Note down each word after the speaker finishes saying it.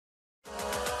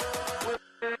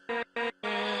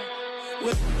Yeah.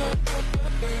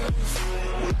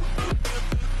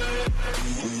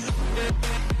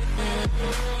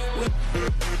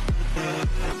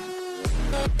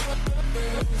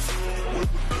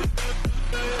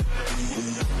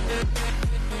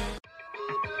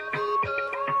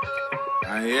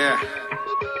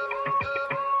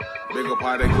 Big up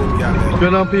how they go, yeah. What's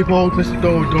going on, people? Mr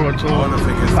Dore with Dore and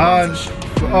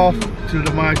we're off to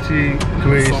the mighty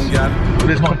Greece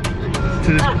with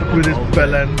this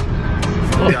bellend.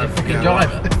 Oh, the fucking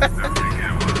driver.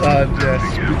 And yes,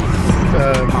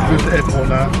 go to the airport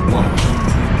now.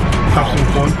 Have some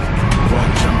fun.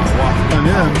 And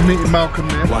yeah, meeting Malcolm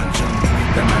there.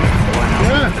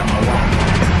 Yeah.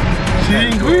 See you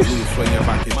in Greece. When your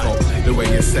back is up, the way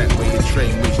you set, where you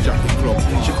train, which jacket club.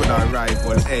 She could arrive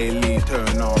on A-Lee,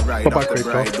 turn on right off the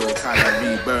bride or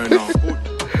calorie burn on.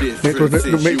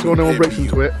 Make sure no one breaks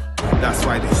into it. That's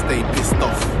why they stay pissed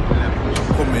off.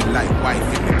 Coming like wife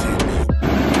in the team.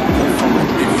 From a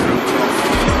different cloth.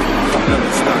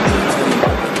 Never stand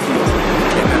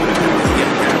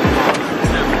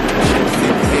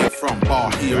from bar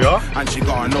here, and she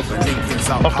got another link in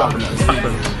South Howlers.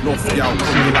 North Yao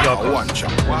coming like a one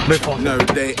chop. No,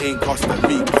 they ain't Costa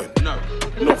Rican.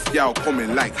 North Yao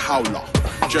coming like Howler.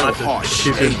 Joe Harsh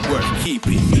ain't worth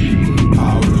keeping.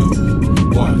 Paolo,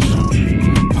 one chop.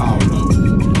 Paolo,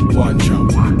 one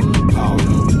chop.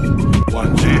 Paolo,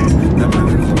 one chop. The man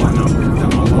is one up. The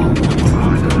man one.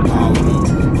 Paolo,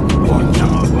 one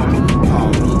chop.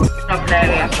 Paolo.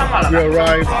 We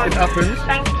arrived in Athens.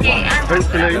 Thank you.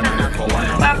 Hopefully,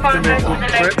 Welcome to the local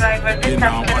driver. This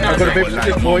I've got a bit for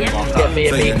this boy. Get me a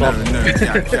meatball.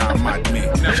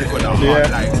 Yeah.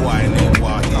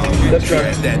 Let's go.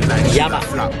 Yama.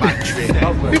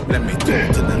 Let me talk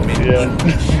to them in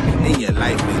English. In your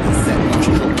life, they set much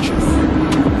structures.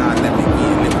 Now let me give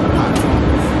a little pattern.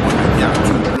 On the young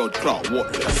blood clot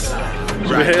waters.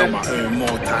 Right on my own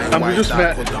more time. And we just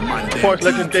met Forest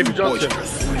legend David Johnson.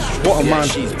 What a man.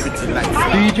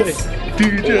 DJ.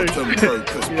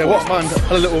 Yeah, what a man.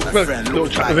 Had a little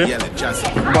chat with him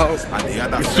about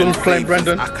his son's playing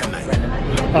Brendan and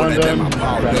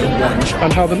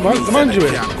how the manager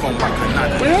is.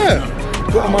 Yeah,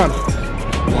 what a man.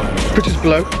 Pictures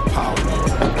below.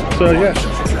 So yeah,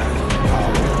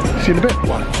 see you in a bit.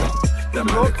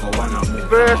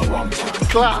 First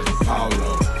class.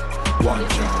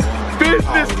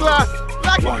 Business class.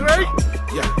 Like it, great.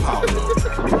 Yeah, Paolo,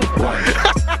 one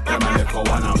jump. Them a little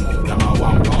one and move, them a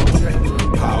one pump.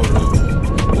 Paolo,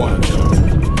 one jump.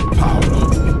 Paolo,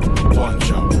 one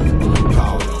jump.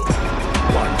 Paolo,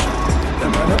 one jump.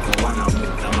 Them a little one and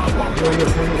move, them a one pump.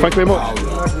 Thank you very much.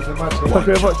 Thank you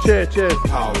very much. Cheers.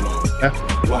 Paolo, yeah.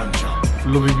 One jump.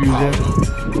 Lovely views here.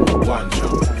 One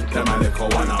jump. Them a little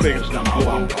one and move, them a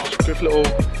one pump. Quick little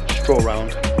stroll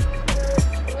round.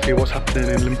 See what's happening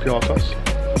in Olympiacos,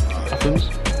 Athens.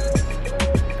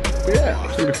 But yeah,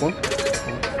 it's gonna be fun.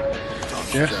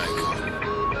 Yes.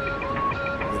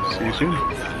 See you soon.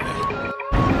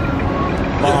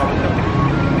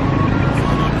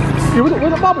 Yeah, what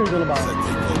the Bobby's all about?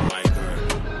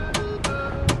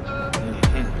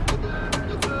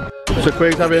 So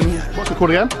Craig's having, what's it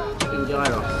called again?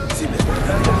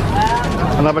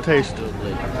 Another taste.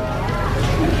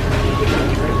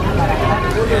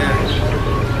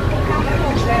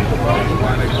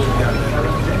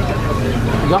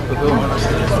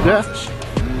 Yeah.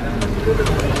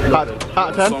 Out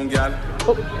of 10?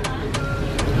 Oh.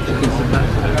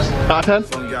 Out of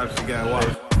 10?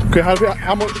 Okay,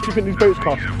 how much do you think these boats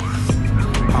cost?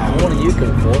 What do you can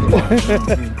afford?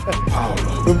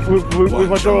 with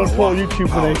my Dore and Paul YouTube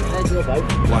money. There's your boat.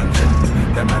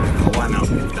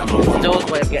 Dore's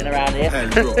way of getting around here.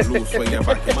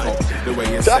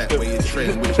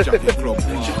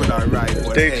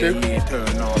 Day 2.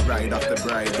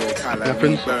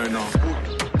 Happens.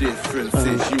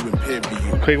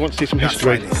 Craig wants to see some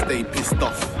history.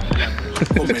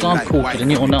 It's I'm quartered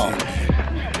in it or not?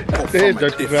 It is though,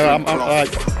 to be fair. I'm like,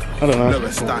 I don't know.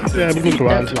 Yeah, we look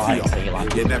around. I'm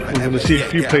going to see a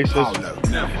few places.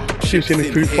 See any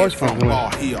food price points.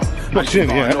 Not seeing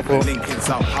it yet, but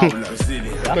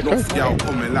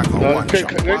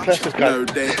great classes, guys.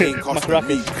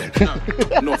 Marinakis.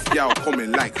 North Yao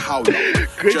coming like Howler.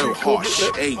 Joe Harsh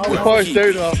ain't worth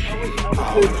keeping.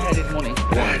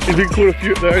 He's been called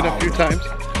the owner a few times.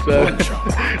 So,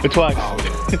 twice.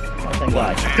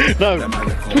 No,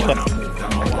 twice.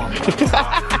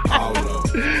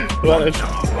 Right, let's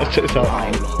check this out.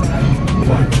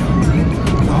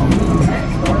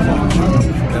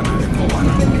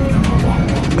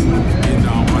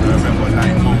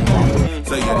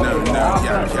 So you know now,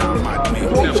 yeah, can't mad me. She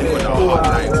put a heart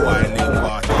like wine in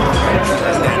water.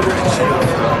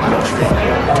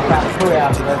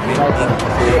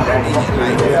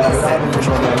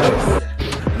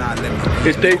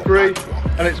 It's day 3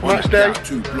 and it's match day.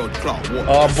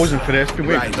 Oh, I'm buzzing for this. Been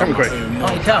waiting, haven't we?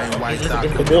 Can't you tell? It's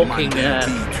a walking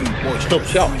stub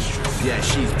shop. Yeah,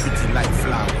 she's pretty like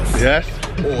flowers. Yes.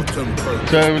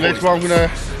 So later on I'm gonna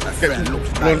get some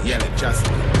lunch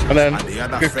and then go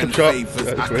to the shop.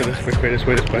 This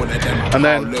way. And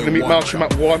then I'm gonna meet Malcolm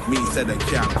at 1.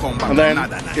 And then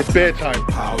it's beer time.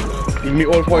 You can meet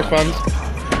all the boys fans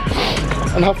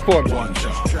and have fun.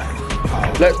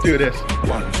 Let's do this.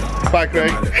 Bye,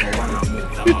 Craig.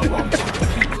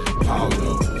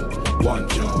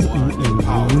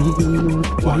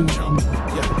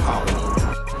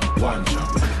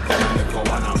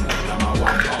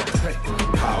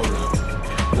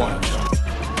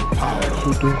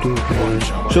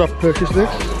 Should I purchase this?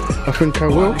 I think I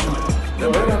will.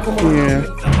 Yeah.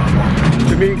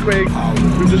 So me and Craig,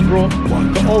 we just brought the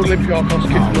old Olympiacos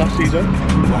kit from last season.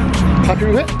 Happy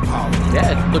with it?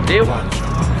 Yeah, good deal.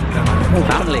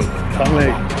 Family.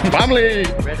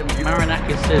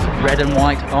 Marinakis says red and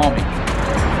white army.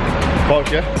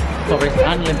 Forest, yeah? Forest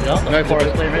and Olympiacos. No,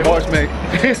 Forest, mate.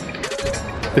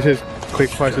 This is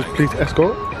Craig Price's Please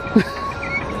Escort.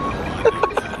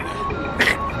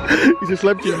 He's a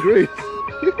celebrity in Greece.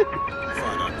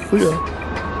 Yeah.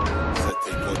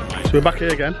 So we're back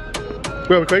here again.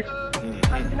 Where are we, Craig?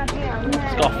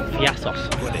 Fiassos.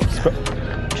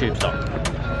 Tube stop.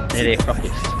 Near the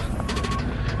Acropolis.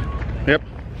 Yep.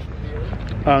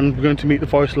 And we're going to meet the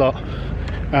Forest lot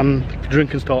and the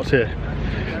drinking starts here.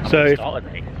 So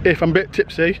if I'm a bit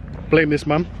tipsy, blame this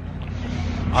man.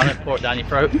 I'm going to pour it down your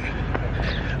throat.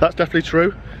 That's definitely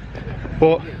true.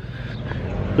 But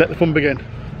let the fun begin.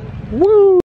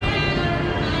 Woo!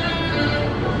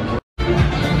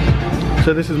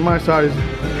 So this is my size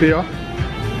beer.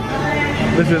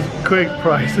 This is Craig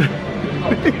Price.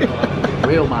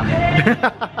 Real man.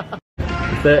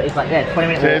 But it's like, yeah, 20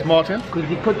 minutes. Cheers, Martin.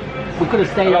 We could have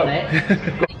stayed on it.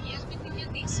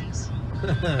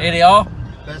 Here they are.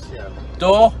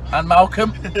 Dore and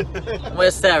Malcolm.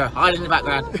 Where's Sarah? Hiding in the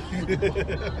background.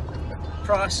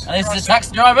 Price. And this is the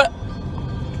taxi driver.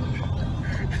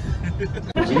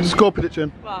 Score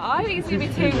prediction. Well, I think it's going to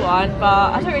be 2-1,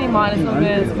 but I don't really mind as long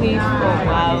as we score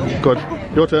well. Good.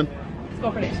 Your turn.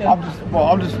 Score prediction. I'm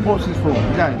just watching this for the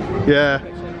game. Yeah.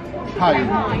 Hey.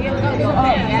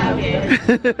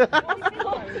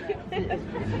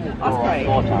 That's great.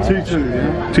 2-2,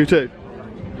 yeah?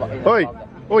 2-2. Oi!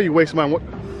 Oh, you waste man. What?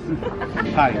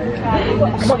 Hey.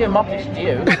 I'm not giving my picture to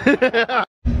you.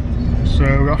 So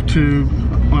we're off to.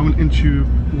 I went into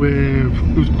with.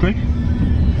 Who's Craig?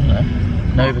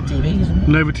 Nova TV, isn't it?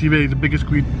 Nova TV, the biggest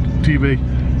screen TV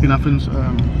in Athens. So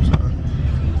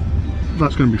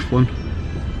that's going to be fun.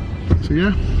 So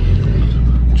yeah,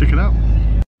 check it out.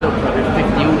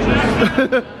 50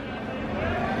 ultras.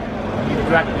 You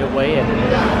dragged me away in.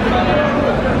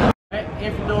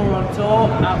 Here from Dore on tour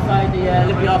outside the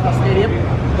Olympiacos Stadium.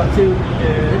 Got 2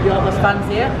 Olympiacos fans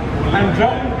here. I'm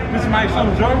John. This is my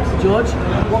son George. George,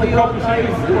 what are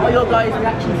your guys'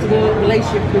 reactions to the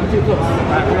relationship between the 2 clubs?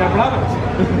 We are brothers.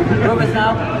 Brothers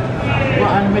now.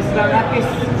 What, and Mr Marinakis?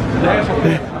 Yes, of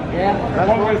course. Yeah.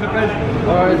 Always the president.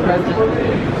 Always president.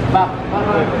 But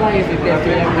players we gave to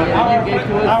him, and you gave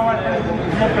to us. Our president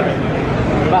is not president.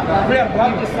 But We are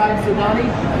brothers. you just signed Sudani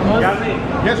from us.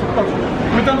 Yes, of course.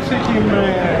 We don't see him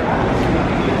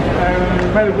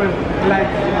very well. Like,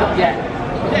 Yeah.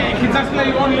 he just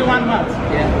played only 1 match.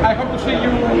 Yeah. I hope to see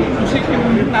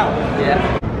him now. Yeah.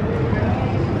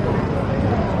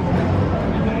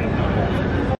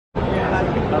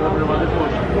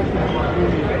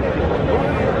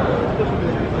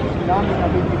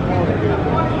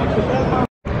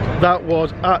 That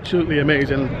was absolutely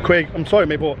amazing. Craig, I'm sorry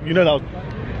mate, but you know that was...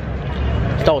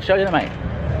 Stole the show, didn't it, mate?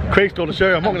 Craig stole the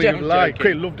show, I'm not going to even lie. joking.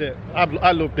 Craig loved it.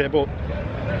 I loved it, but...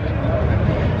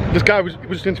 This guy was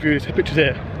just interviewed, his pictures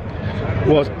here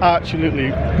was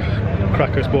absolutely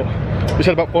crackers, but we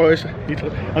said about Forest and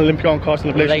Olympiacos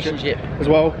and the relationship as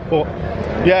well. But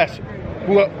yes,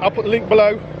 I'll put the link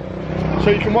below so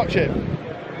you can watch it.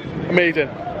 Amazing.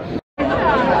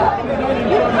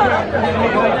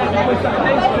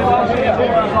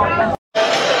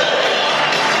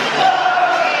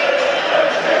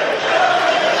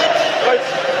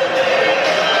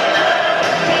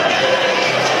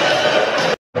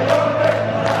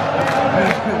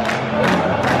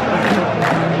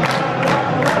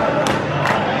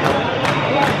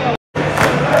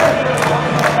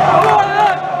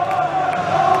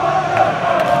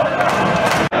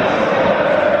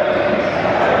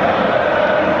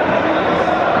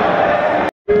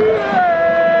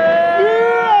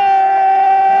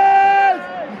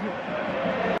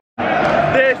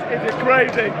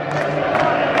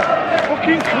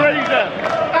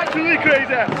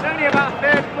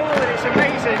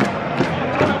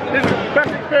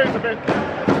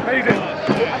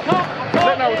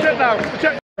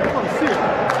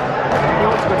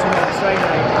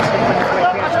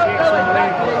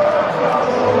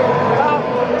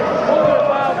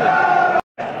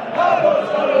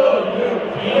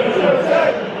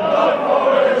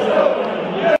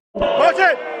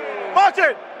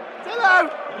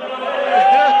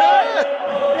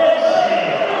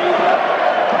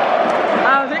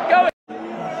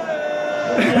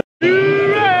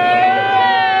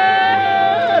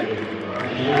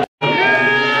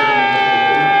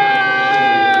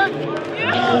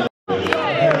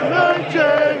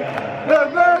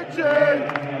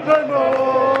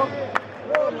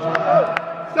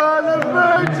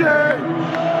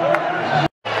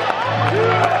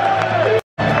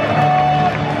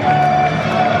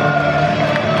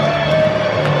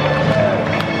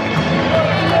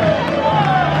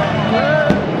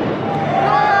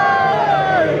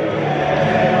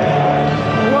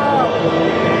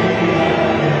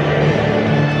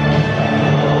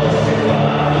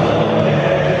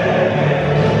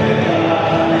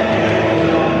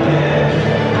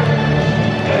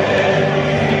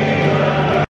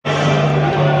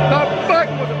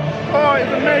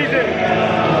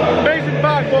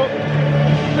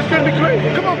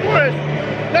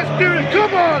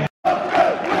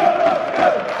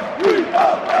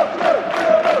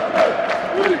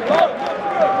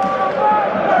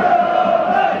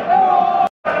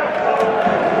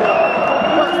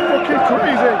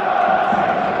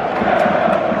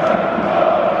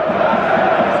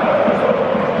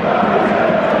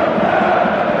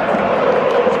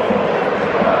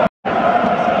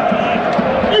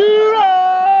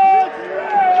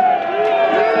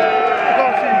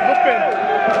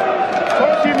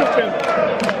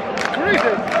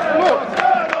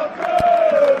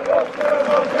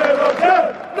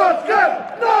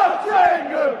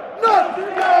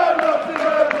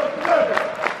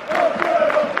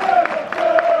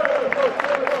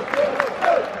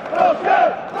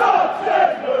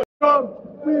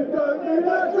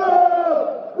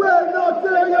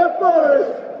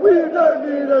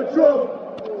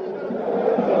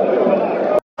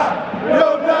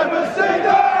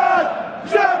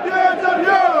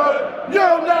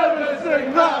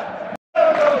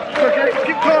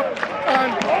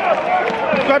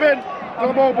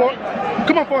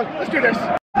 Come on, boys, let's do this.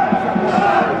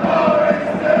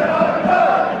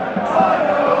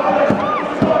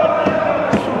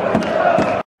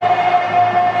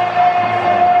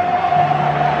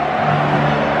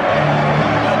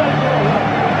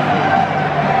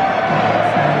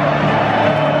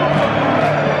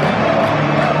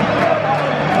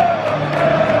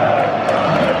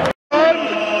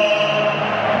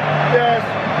 Yes,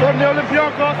 on the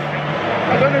Olympiacos.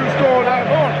 I don't know who scored that.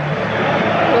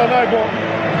 I don't know, but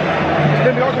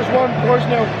Olympiacos won, boys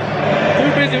now.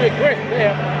 Too busy with Chris,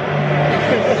 yeah.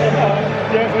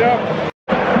 Yes, they are.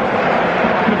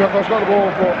 Olympiacos got the ball,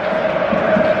 but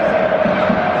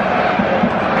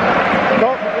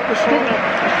they're struggling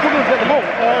to get the ball.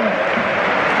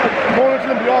 More into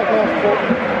Olympiacos, but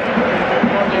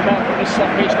Only about this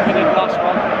slot each coming in the last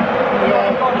one.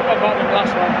 yeah. Only about the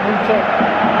last one.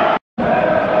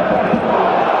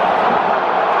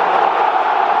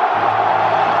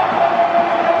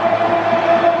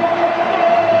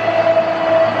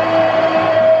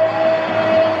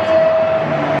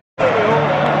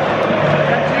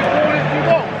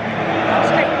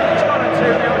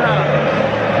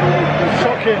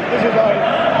 This is like,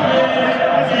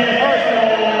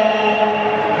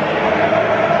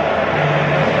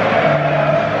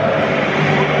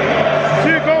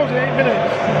 two goals in 8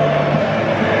 minutes.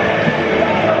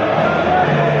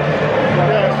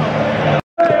 Yes.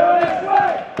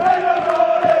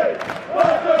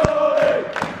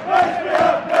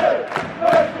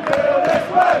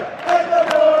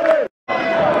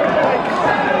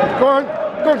 Go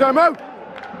on, Damo.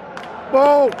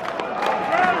 Ball.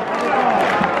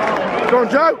 Go on,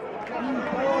 Joe.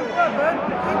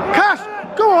 Cash,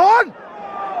 go on.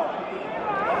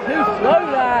 Too slow,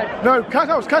 lad. No, Cash,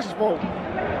 that was Cash's ball.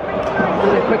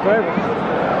 Really quick over.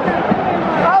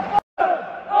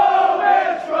 Oh,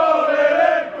 it's rolling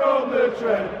in from the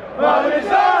train. But it's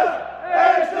us,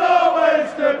 it's no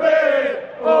ways to be.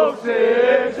 Oh,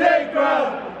 sitting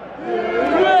ground.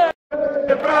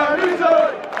 The brown is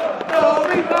on. Oh,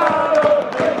 we follow.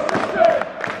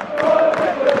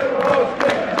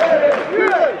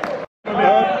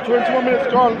 21 minutes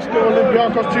gone, still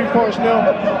Olympiacos 2 points nil,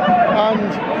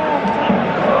 and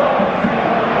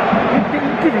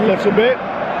we've been left a bit,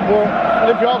 but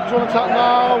Olympiacos on attack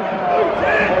now.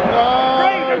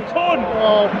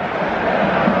 Oh.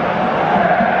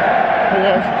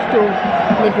 Yeah, still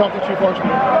Olympiacos 2 points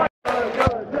nil.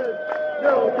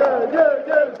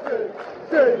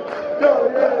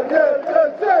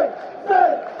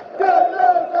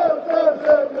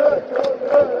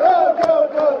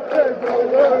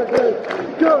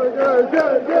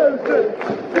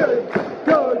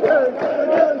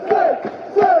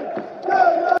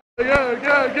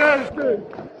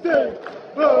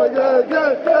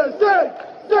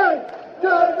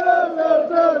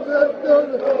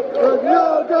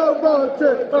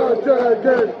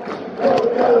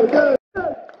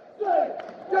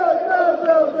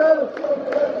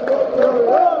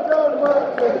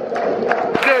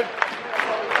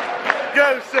 Go,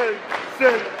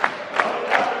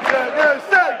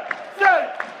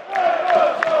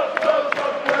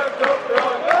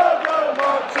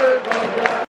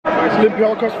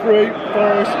 Olympiacos 3,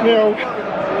 Forest 0.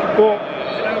 But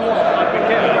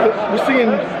we're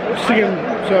singing,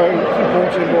 so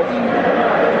it's important. But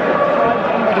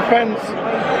our defence,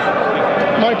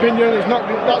 in my opinion, that's not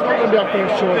going to be our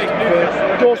first choice.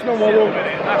 Dawson and Worrell.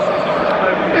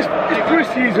 It's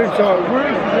pre-season, so we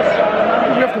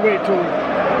have to wait till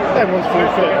everyone's fully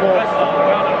fit. But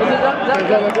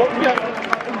yeah,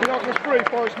 Olympiacos 3,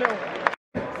 Forest 0.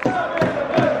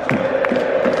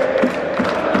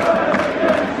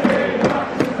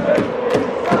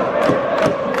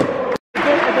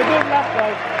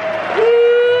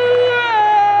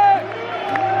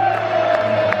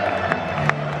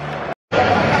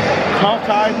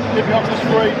 Half-time, Olympiacos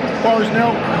 3, Forest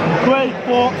 0. Great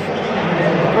thoughts.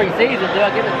 Pre-season, do I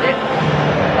give it a tip?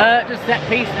 Just set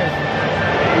pieces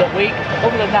look weak.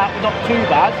 Other than that, not too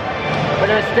bad, but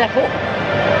they're a step up.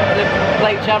 They've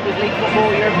played Champions League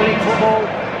football, European League football.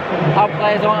 Our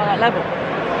players aren't at that level.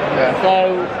 Yeah.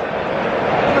 So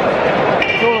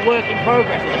it's all a work in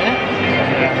progress, isn't it?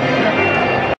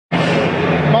 Yeah.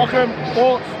 Malcolm,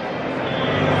 thoughts?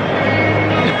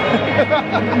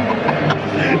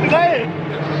 Say it!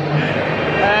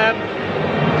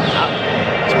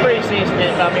 It's pre-season, I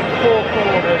mean, 4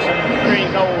 corners and 3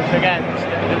 goals against.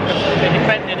 The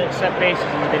defending at set pieces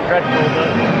has been dreadful, but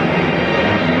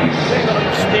we've got a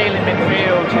steal in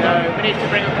midfield, you know. We need to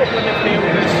bring a couple of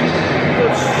midfielders,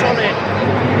 good, solid,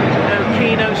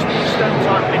 Keno, Stone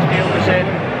type midfielders in.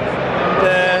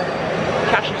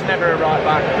 Cash is never a right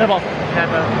back. Never.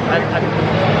 And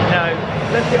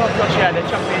Olympiacos, yeah, they're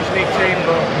Champions League team,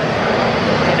 but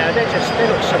you know, they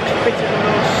look so fitter than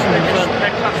us.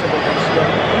 They're class above us.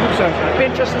 It'll be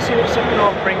interesting to see what the second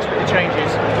half brings with the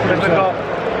changes. Because we've got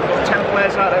 10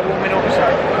 players out there warming up, so.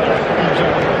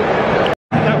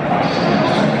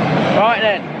 Right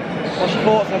then, what's your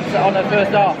thoughts on the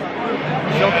first half?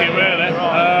 Shocking, really.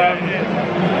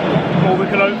 All we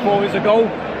can hope for is a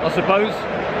goal, I suppose.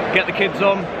 Get the kids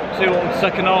on, see what the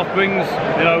second half brings.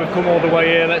 You know, we've come all the way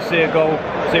here, let's see a goal,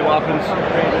 see what happens.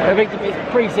 I think it's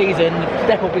pre-season,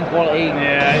 step up in quality.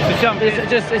 Yeah, it's a champion.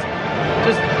 It's just a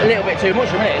little bit too much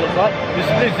for me, it looks like.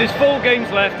 There's 4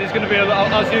 games left. There's going to be,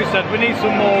 as you said, we need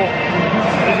some more.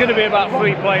 There's going to be about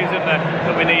 3 players in there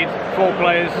that we need. 4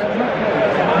 players,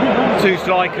 2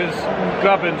 strikers.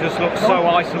 Graben just looks so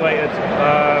isolated.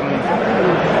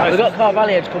 We've got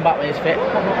Carvalho to come back when he's fit.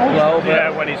 Well, yeah,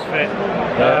 when he's fit.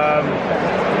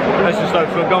 Let's just hope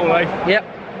for a goal, eh? Yep.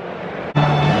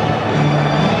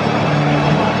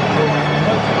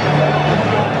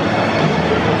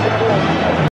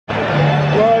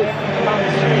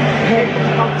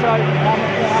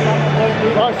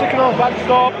 Right, second half, back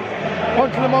stop.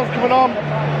 Punch the mon's coming on.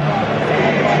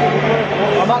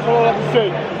 And that's all I can see.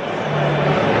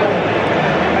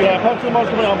 Yeah, punch the mon's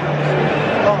coming on.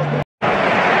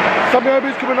 Sammy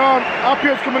Obi's coming on.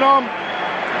 Appia's coming on.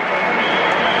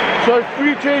 So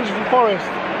 3 changes for Forest.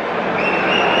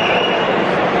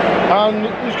 And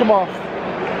who's come off?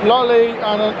 Lolly and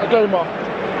Adoma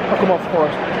have come off for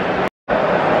Forest.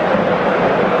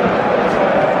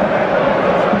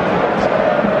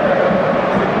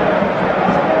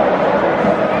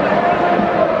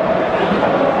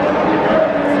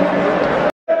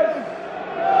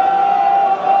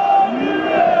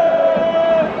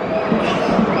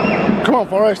 Come on,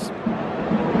 Forest.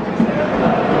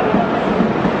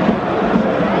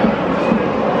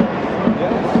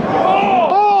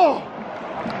 Oh!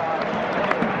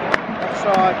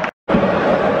 Offside.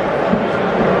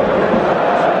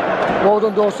 Well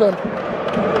done, Dawson.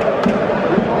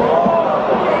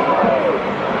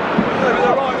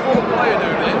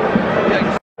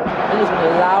 It is the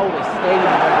loudest stadium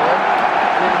I've ever been.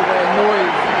 The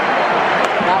noise.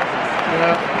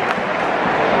 Yeah.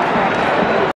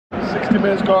 60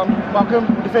 minutes gone. Malcolm,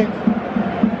 what do you think?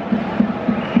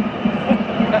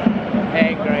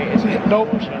 Ain't great, is it?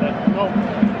 Nope. No.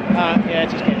 Yeah,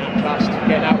 just getting outclassed,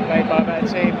 getting outplayed by a better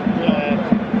team.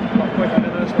 Not quicker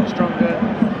than us, not stronger.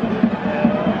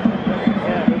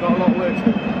 Yeah, we've got a lot of work to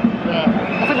do.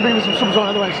 Yeah. I think they're bringing some subs on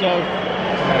anyway, so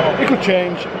it could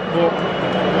change. But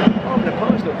the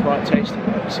pie's looked quite tasty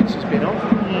since he's been on.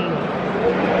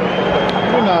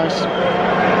 Very nice.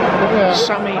 Yeah.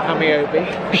 Sammy Amiobi,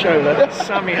 Shola.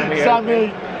 Sammy Amiobi.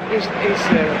 Sammy. He's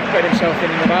put himself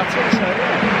in about it, so yeah.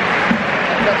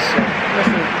 Let's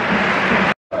see.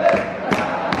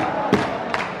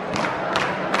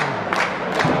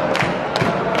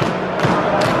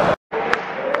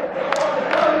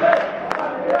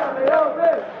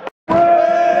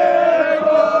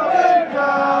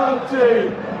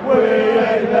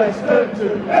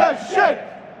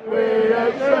 We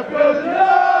ain't Sheffield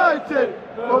United,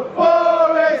 but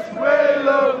Forest we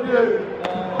love you. you.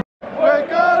 We're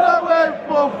gonna win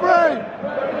for free.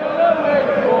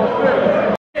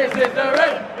 This is the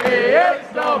red,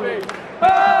 Dobby.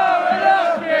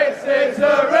 Marinakis, it's a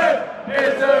red,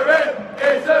 it's a red,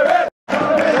 it's a red.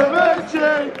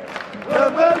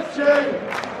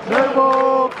 No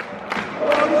more.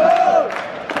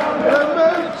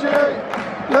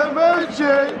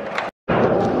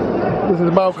 This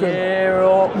is Malcolm.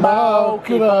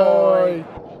 Malcolm.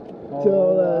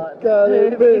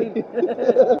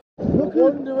 Look,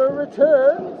 Wanderer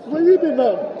returns. Where you been,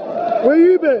 man? Where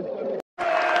you been?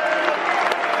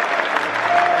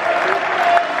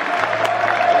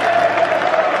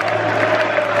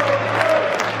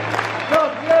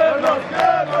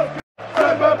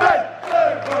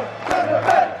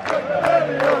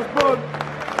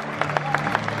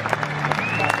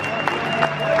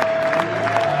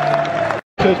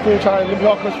 So it's full time,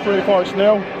 Olympiacos 3 Forest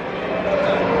 0.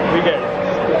 We did.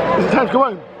 Is it time to go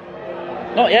home?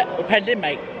 Not yet, we're penned in,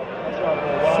 mate.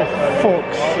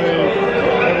 Fuck's sake.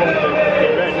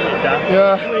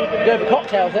 Yeah. Go for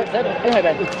cocktails instead. Anyway,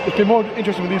 Ben. It's been more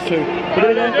interesting with these two.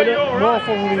 More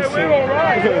fun with these two.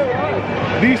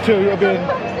 These two have been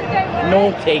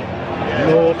naughty.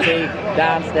 Naughty.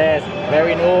 Downstairs.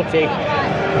 Very naughty.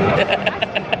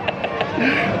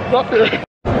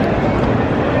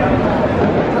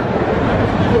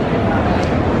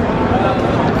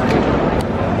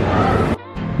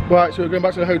 Right, so we're going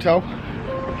back to the hotel.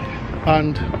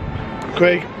 And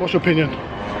Craig, what's your opinion?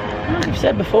 Like I've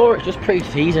said before, it's just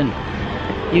pre-season.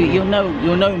 You'll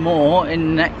know more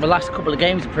in the last couple of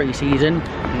games of pre-season,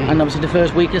 and obviously the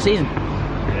first week of the season.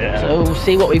 Yeah. So we'll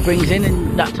see what we brings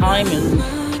in that time and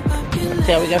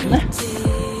see how we go from there.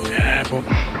 Yeah,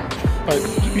 but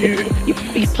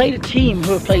you played a team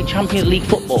who have played Champions League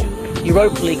football,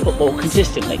 Europa League football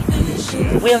consistently.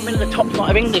 We haven't been in the top flight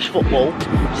of English football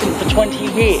for 20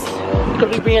 years. You've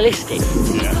got to be realistic.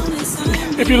 Yeah.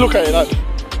 If you look at it, like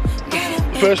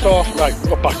first half, like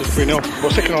got battered 3-0,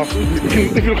 but second half,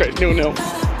 if you look at it, it's 0-0.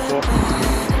 But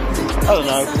I don't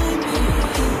know.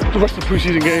 The rest of the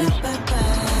pre-season games,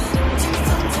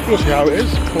 we'll see how it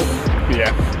is. But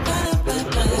yeah.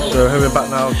 So heading back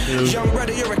now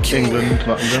to England,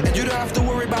 Nottingham.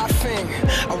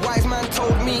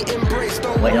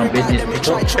 Wait on business pick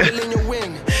up.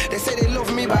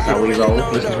 That's how we roll.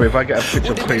 Listen to me, if I get a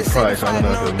picture of Craig Price, I'm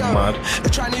going to go mad.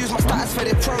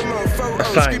 A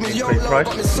signed Craig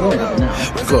Price? Oh, no.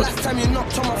 Good.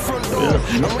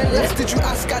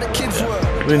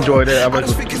 Yeah. We enjoyed it, I've had a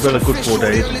good 4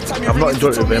 days. I've not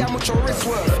enjoyed it with him.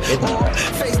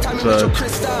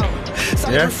 So,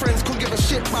 yeah.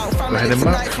 We're heading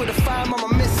back.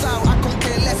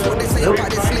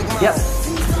 Yep.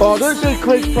 Oh, don't say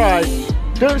Craig Price.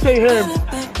 Don't say him.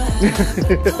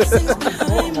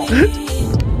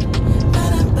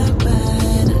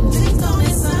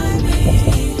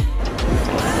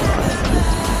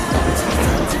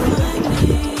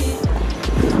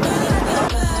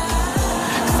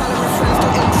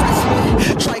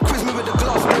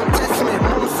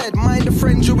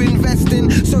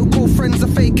 So-called friends are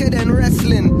faker than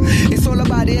wrestling. It's all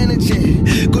about the energy.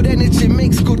 Good energy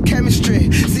makes good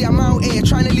chemistry. See, I'm out here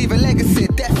trying to leave a legacy.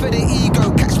 Death for the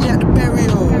ego, catch me at the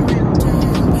burial.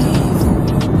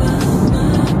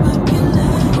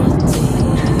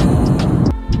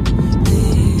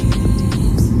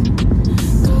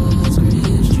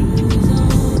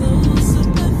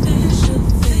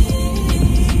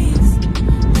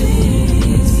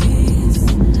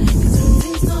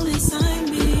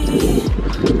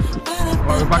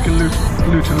 Back in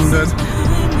Luton, London.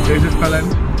 Here's this fella,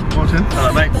 Martin.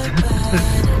 Hello, mate.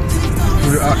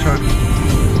 Our show.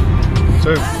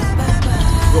 So,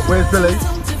 where's Billy?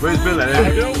 Where's Billy?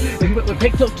 We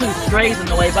picked up 2 strays on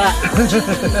the way back.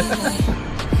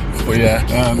 But yeah,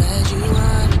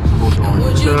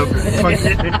 so thank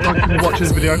you for watching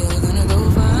this video.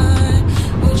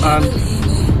 And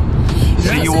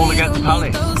see you all against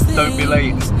Palace. Don't be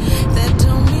late.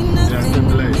 Yeah, don't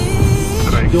be late.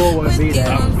 Dore won't be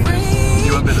there.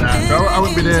 You won't be there. No, I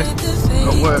won't be there.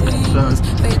 Got work, so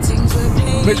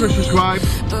make sure to subscribe,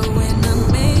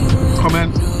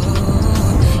 comment,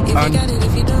 and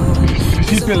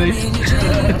if you see Billy,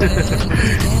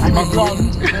 and run.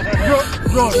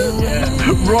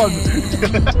 Run.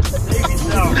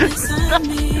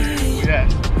 Yeah.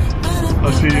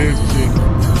 I'll see you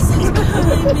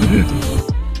soon.